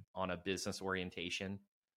anything on a business orientation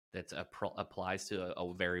that applies to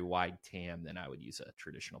a very wide TAM, then I would use a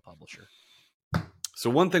traditional publisher. So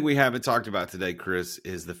one thing we haven't talked about today, Chris,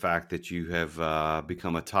 is the fact that you have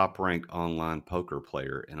become a top-ranked online poker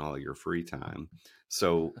player in all of your free time.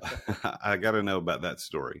 So I got to know about that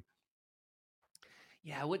story.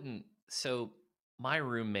 Yeah, I wouldn't. So my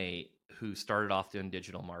roommate who started off doing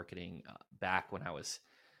digital marketing back when I was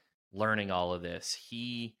learning all of this,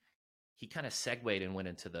 he kind of segued and went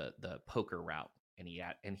into the poker route.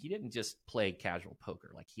 And he didn't just play casual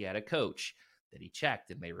poker. Like he had a coach that he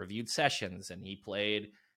checked and they reviewed sessions and he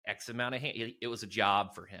played X amount of hand. It was a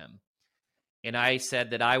job for him. And I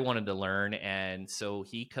said that I wanted to learn. And so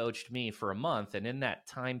he coached me for a month. And in that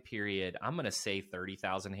time period, I'm going to say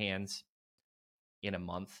 30,000 hands in a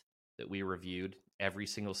month that we reviewed every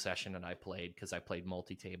single session that I played, because I played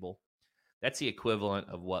multi-table. That's the equivalent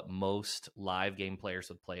of what most live game players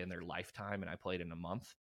would play in their lifetime. And I played in a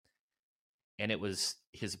month. And it was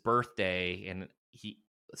his birthday. And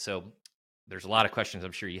so there's a lot of questions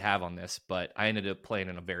I'm sure you have on this, but I ended up playing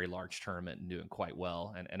in a very large tournament and doing quite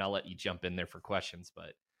well. And I'll let you jump in there for questions,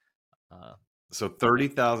 but. So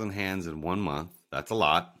 30,000 hands in 1 month. That's a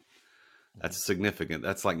lot. That's significant.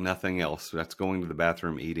 That's like nothing else. That's going to the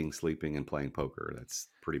bathroom, eating, sleeping, and playing poker. That's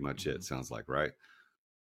pretty much it, sounds like, right?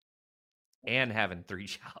 And having 3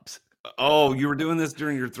 jobs. Oh, you were doing this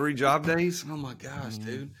during your 3 job days? Oh my gosh,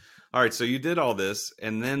 dude. All right, so you did all this,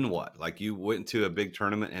 and then what? Like you went to a big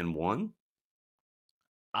tournament and won?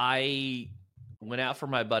 I went out for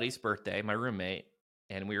my buddy's birthday, my roommate,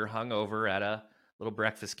 and we were hungover at a little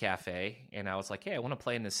breakfast cafe. And I was like, hey, I want to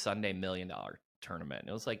play in this Sunday $1 million tournament. And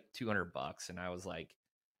it was like $200. And I was like,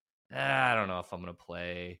 I don't know if I'm going to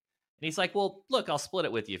play. And he's like, well, look, I'll split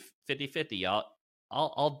it with you 50-50.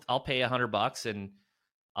 I'll pay $100 and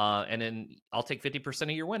then I'll take 50%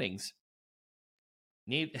 of your winnings.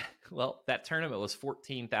 Well, that tournament was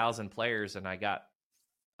 14,000 players and I got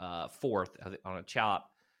 4th on a chop,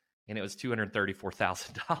 and it was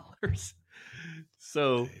 $234,000.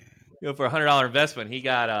 So, for $100 investment, he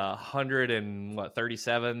got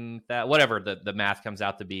 137, whatever the math comes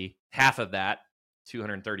out to be, half of that,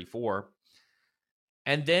 234.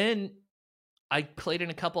 And then I played in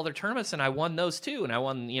a couple other tournaments and I won those too. And I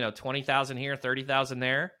won, 20,000 here, 30,000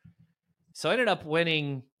 there. So I ended up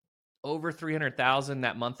winning over 300,000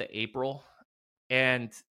 that month of April.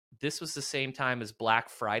 And this was the same time as Black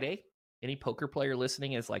Friday. Any poker player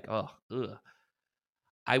listening is like, oh, ugh.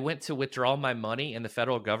 I went to withdraw my money and the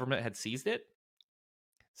federal government had seized it.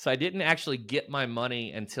 So I didn't actually get my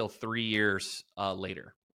money until 3 years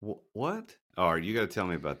later. What? Oh, you got to tell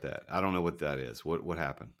me about that. I don't know what that is. What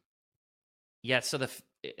happened? Yeah, so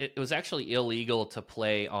it was actually illegal to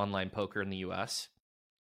play online poker in the U.S.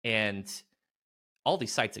 And all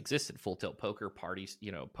these sites existed, Full Tilt Poker, Parties,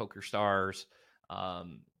 Poker Stars.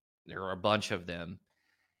 There were a bunch of them.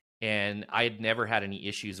 And I had never had any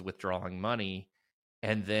issues withdrawing money.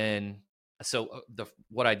 And then, so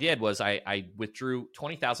what I did was I withdrew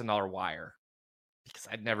 $20,000 wire because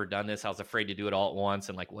I'd never done this. I was afraid to do it all at once.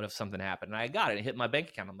 And like, what if something happened? And I got it. It hit my bank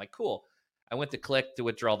account. I'm like, cool. I went to click to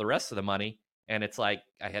withdraw the rest of the money. And it's like,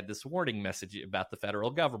 I had this warning message about the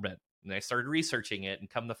federal government. And I started researching it and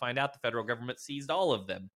come to find out the federal government seized all of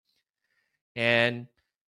them. And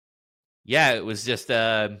yeah, it was just,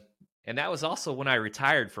 and that was also when I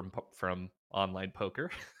retired from online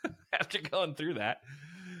poker after going through that.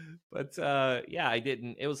 But yeah,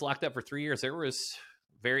 it was locked up for 3 years. There was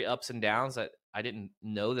very ups and downs that I didn't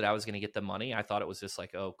know that I was going to get the money. I thought it was just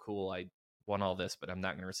like, oh, cool, I won all this, but I'm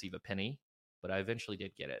not going to receive a penny. But I eventually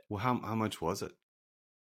did get it. Well, how much was it?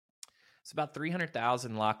 It's about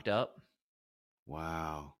 300,000 locked up.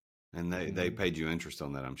 Wow. And they paid you interest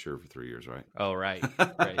on that, I'm sure, for 3 years, right? Oh, right.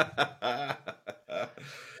 Right.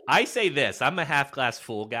 I say this, I'm a half glass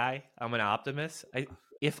full guy. I'm an optimist.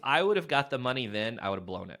 If I would have got the money then, I would have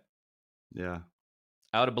blown it. Yeah.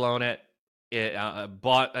 I would have blown it.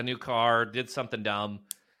 Bought a new car, did something dumb.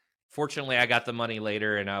 Fortunately, I got the money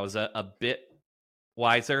later and I was a bit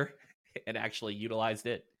wiser and actually utilized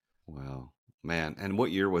it. Wow, man. And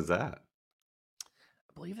what year was that?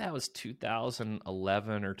 I believe that was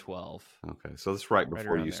 2011 or 12. Okay. So that's right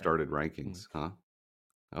before you started rankings, huh?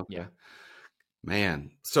 Okay. Yeah.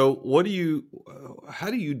 Man. So how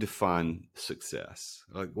do you define success?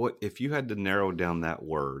 Like if you had to narrow down that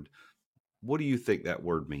word, what do you think that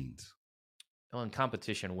word means? Well, in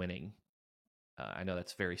competition winning, I know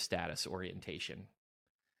that's very status orientation.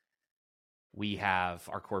 we have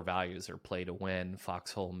our core values are play to win,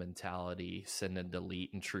 foxhole mentality, send and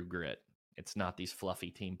delete, and true grit. It's not these fluffy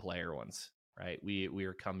team player ones, right? We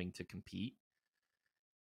are coming to compete.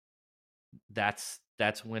 That's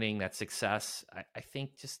winning. That's success. I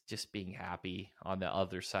think just being happy on the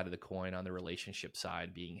other side of the coin, on the relationship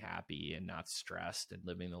side, being happy and not stressed and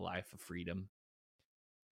living the life of freedom.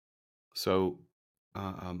 So,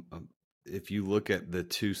 if you look at the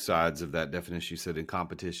two sides of that definition, you said in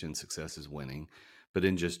competition, success is winning, but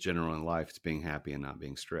in just general in life, it's being happy and not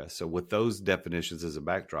being stressed. So, with those definitions as a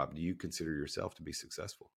backdrop, do you consider yourself to be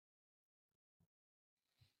successful?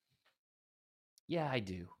 Yeah, I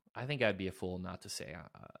do. I think I'd be a fool not to say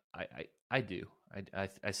I do.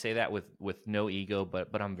 I say that with no ego,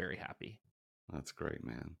 but I'm very happy. That's great,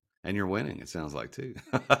 man. And you're winning, it sounds like, too.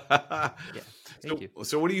 Yeah, thank you.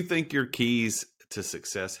 So what do you think your keys to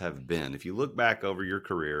success have been? If you look back over your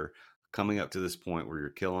career, coming up to this point where you're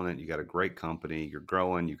killing it, you got a great company, you're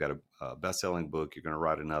growing, you got a best-selling book, you're going to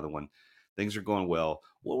write another one, things are going well.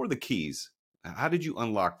 What were the keys? How did you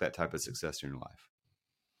unlock that type of success in your life?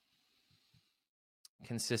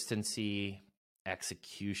 Consistency,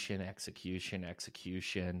 execution,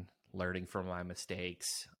 learning from my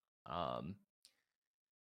mistakes,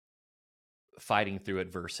 fighting through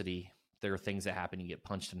adversity. There are things that happen, you get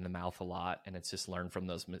punched in the mouth a lot, and it's just learn from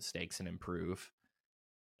those mistakes and improve.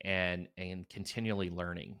 And continually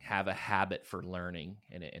learning, have a habit for learning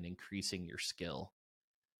and increasing your skill.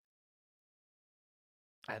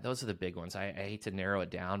 Those are the big ones. I hate to narrow it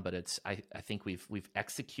down, but I think we've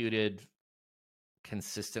executed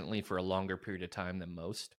consistently for a longer period of time than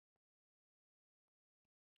most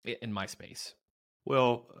in my space.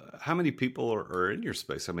 Well, how many people are in your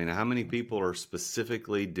space? I mean, how many people are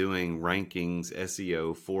specifically doing rankings,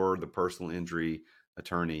 SEO for the personal injury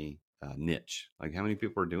attorney niche? Like, how many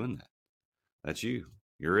people are doing that? That's you.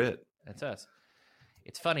 You're it. That's us.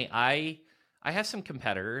 It's funny. I have some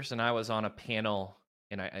competitors, and I was on a panel,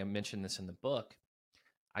 and I mentioned this in the book.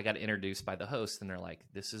 I got introduced by the host, and they're like,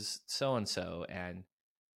 "This is so and so," and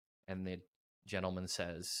the gentleman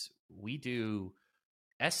says, "We do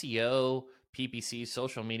SEO, PPC,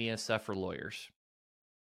 social media stuff for lawyers,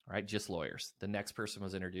 right? Just lawyers." The next person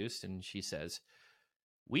was introduced, and she says,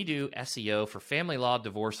 "We do SEO for family law,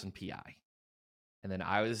 divorce, and PI." And then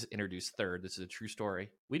I was introduced third. This is a true story.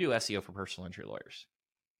 "We do SEO for personal injury lawyers."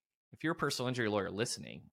 If you're a personal injury lawyer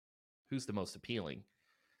listening, who's the most appealing?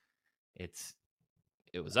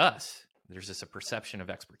 It was us. There's just a perception of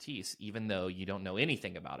expertise, even though you don't know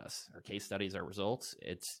anything about us. Our case studies, our results.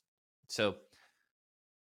 So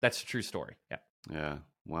that's a true story. Yeah. Yeah.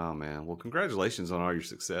 Wow, man. Well, congratulations on all your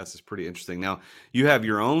success. It's pretty interesting. Now, you have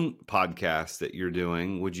your own podcast that you're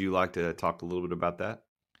doing. Would you like to talk a little bit about that?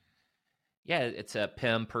 Yeah, it's a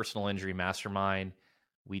PIM, Personal Injury Mastermind.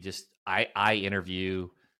 I interview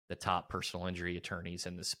the top personal injury attorneys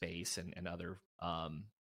in the space and other,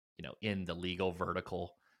 in the legal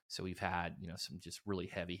vertical. So we've had, some just really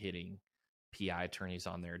heavy hitting PI attorneys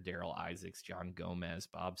on there: Daryl Isaacs, John Gomez,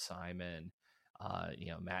 Bob Simon,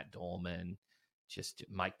 Matt Dolman, just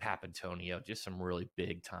Mike Papantonio, just some really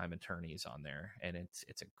big time attorneys on there. And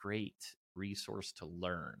it's a great resource to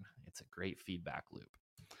learn. It's a great feedback loop.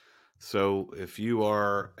 So if you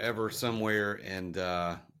are ever somewhere and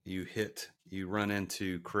you run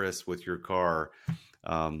into Chris with your car,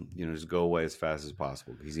 just go away as fast as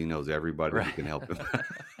possible, because he knows everybody who can help him.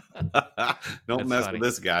 Don't mess with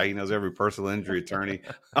this guy. He knows every personal injury attorney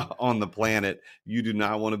on the planet. You do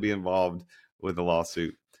not want to be involved with a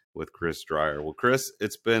lawsuit with Chris Dreyer. Well, Chris,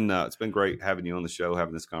 it's been great having you on the show,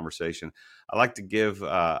 having this conversation. I like to give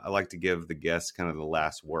the guests kind of the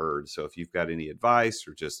last word. So if you've got any advice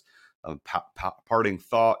or just a parting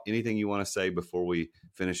thought, anything you want to say before we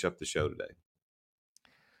finish up the show today.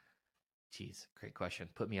 Geez, great question.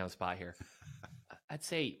 Put me on the spot here. I'd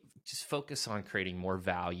say just focus on creating more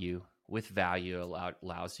value. With value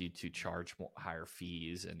allows you to charge higher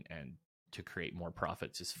fees and to create more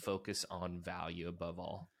profits. Just focus on value above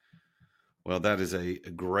all. Well, that is a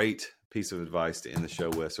great piece of advice to end the show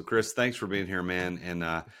with. So, Chris, thanks for being here, man,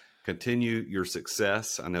 and continue your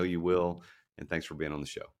success. I know you will, and thanks for being on the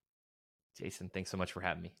show. Jason, thanks so much for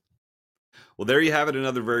having me. Well, there you have it.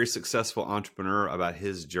 Another very successful entrepreneur about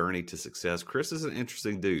his journey to success. Chris is an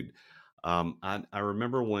interesting dude. I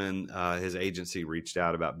remember when his agency reached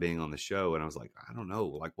out about being on the show, and I was like, I don't know,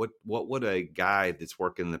 like what would a guy that's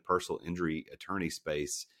working in the personal injury attorney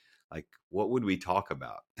space, like what would we talk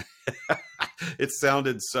about? It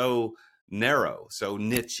sounded so narrow, so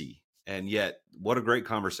niche-y, and yet what a great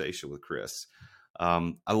conversation with Chris.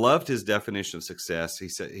 I loved his definition of success. He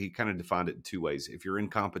said he kind of defined it in two ways. If you're in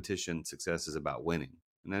competition, success is about winning,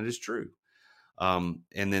 and that is true. And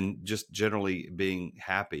then just generally being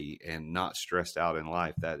happy and not stressed out in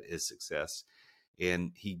life, that is success.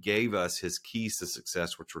 And he gave us his keys to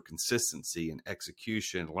success, which were consistency and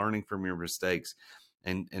execution, learning from your mistakes,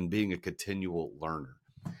 and being a continual learner.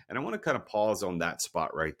 And I want to kind of pause on that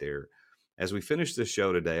spot right there. As we finish this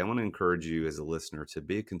show today, I want to encourage you as a listener to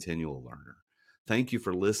be a continual learner. Thank you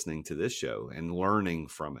for listening to this show and learning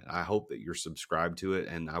from it. I hope that you're subscribed to it,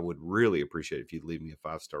 and I would really appreciate if you'd leave me a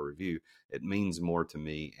 5-star review. It means more to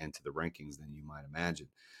me and to the rankings than you might imagine.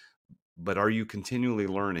 But are you continually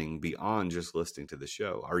learning beyond just listening to the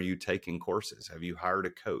show? Are you taking courses? Have you hired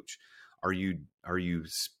a coach? Are you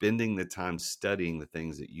spending the time studying the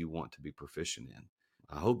things that you want to be proficient in?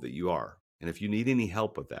 I hope that you are. And if you need any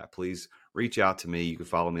help with that, please reach out to me. You can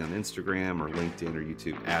follow me on Instagram or LinkedIn or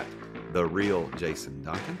YouTube at The Real Jason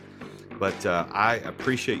Duncan. But I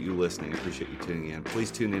appreciate you listening. I appreciate you tuning in. Please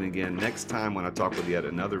tune in again next time when I talk with yet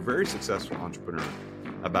another very successful entrepreneur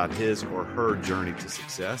about his or her journey to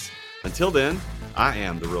success. Until then, I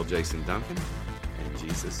am The Real Jason Duncan, and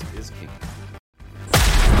Jesus is King.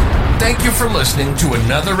 Thank you for listening to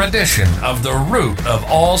another edition of The Root of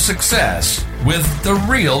All Success with The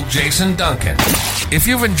Real Jason Duncan. If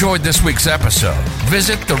you've enjoyed this week's episode,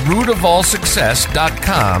 visit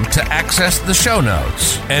therootofallsuccess.com to access the show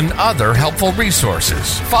notes and other helpful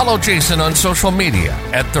resources. Follow Jason on social media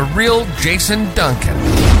at The Real Jason Duncan.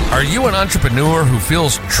 Are you an entrepreneur who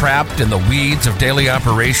feels trapped in the weeds of daily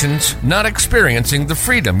operations, not experiencing the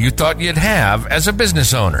freedom you thought you'd have as a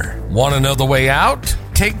business owner? Want to know the way out?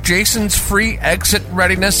 Take Jason's free exit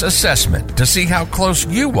readiness assessment to see how close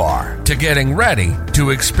you are to getting ready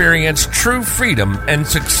to experience true freedom and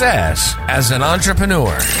success as an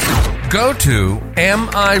entrepreneur. Go to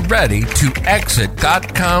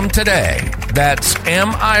amireadytoexit.com today. That's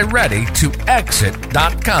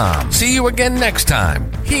amireadytoexit.com. See you again next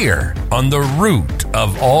time here on The Root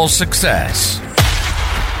of All Success.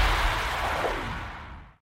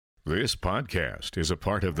 This podcast is a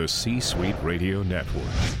part of the C-Suite Radio Network.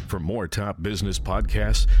 For more top business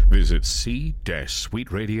podcasts, visit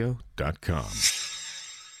c-suiteradio.com.